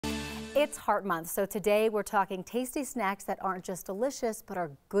It's Heart Month, so today we're talking tasty snacks that aren't just delicious, but are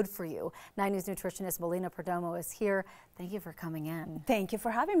good for you. 9 News nutritionist Malena Perdomo is here. Thank you for coming in. Thank you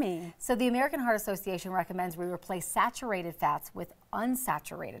for having me. So the American Heart Association recommends we replace saturated fats with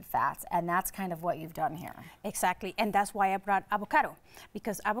unsaturated fats, and that's kind of what you've done here. Exactly, and that's why I brought avocado,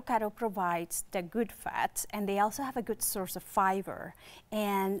 because avocado provides the good fats, and they also have a good source of fiber,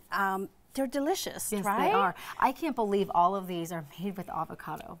 and they're delicious, yes, right? They are. I can't believe all of these are made with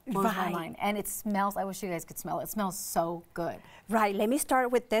avocado. Blows my mind. And it smells, I wish you guys could smell it. It smells so good. Right, let me start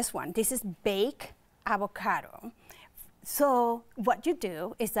with this one. This is baked avocado. So what you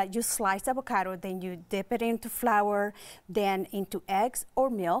do is that you slice avocado, then you dip it into flour, then into eggs or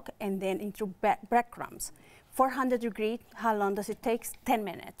milk, and then into breadcrumbs. 400 degrees, how long does it take? 10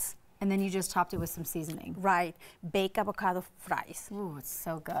 minutes. And then you just topped it with some seasoning. Right, baked avocado fries. Ooh, it's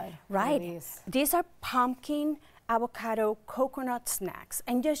so good. Right, these are pumpkin avocado coconut snacks,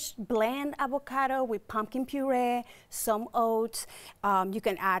 and just blend avocado with pumpkin puree, some oats, you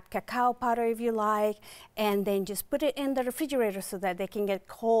can add cacao powder if you like, and then just put it in the refrigerator so that they can get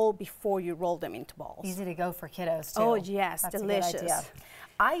cold before you roll them into balls. Easy to go for kiddos too. Oh yes, that's delicious. A good idea.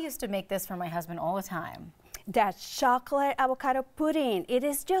 I used to make this for my husband all the time. That's chocolate avocado pudding. It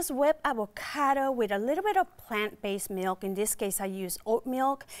is just whipped avocado with a little bit of plant-based milk. In this case, I use oat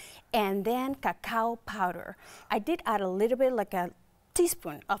milk and then cacao powder. I did add a little bit, like a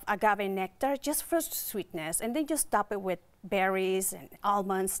teaspoon of agave nectar, just for sweetness, and then just top it with berries and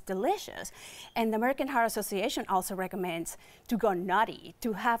almonds. Delicious. And the American Heart Association also recommends to go nutty,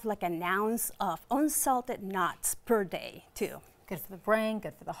 to have like an ounce of unsalted nuts per day too. Good for the brain,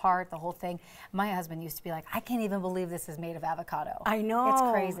 good for the heart, the whole thing. My husband used to be like, I can't even believe this is made of avocado. I know. It's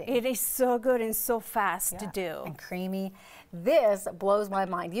crazy. It is so good and so fast to do. And creamy. This blows my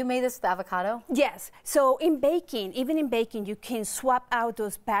mind. You made this with avocado? Yes. So in baking, even in baking, you can swap out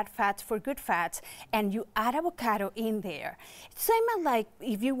those bad fats for good fats, and you add avocado in there. Same as like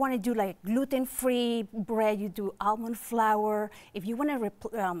if you want to do like gluten-free bread, you do almond flour. If you want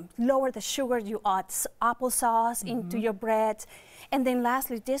to lower the sugar, you add applesauce into your bread. And then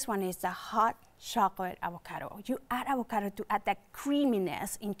lastly, this one is the hot chocolate avocado. You add avocado to add that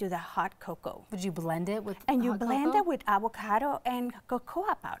creaminess into the hot cocoa. Would you blend it with And you blend it with avocado and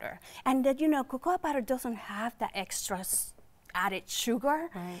cocoa powder. And that, you know, cocoa powder doesn't have that extra added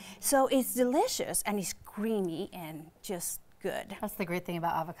sugar. Right. So it's delicious and it's creamy and just good. That's the great thing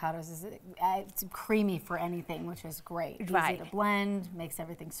about avocados, is it's creamy for anything, which is great. Right. Easy to blend, makes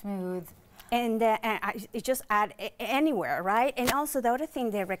everything smooth. And it just add anywhere, right? And also the other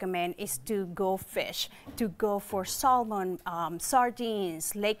thing they recommend is to go fish, to go for salmon,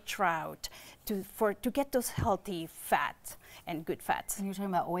 sardines, lake trout, to get those healthy fats and good fats. And you're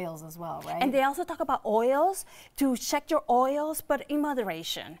talking about oils as well, right? And they also talk about oils, to check your oils, but in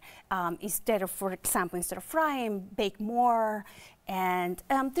moderation. Instead of, for example, instead of frying, bake more. And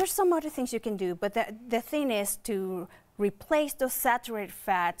there's some other things you can do, but the thing is to replace those saturated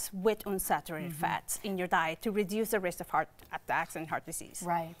fats with unsaturated fats in your diet to reduce the risk of heart attacks and heart disease.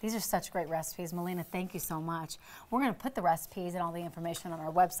 Right. These are such great recipes. Malena, thank you so much. We're going to put the recipes and all the information on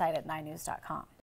our website at 9news.com.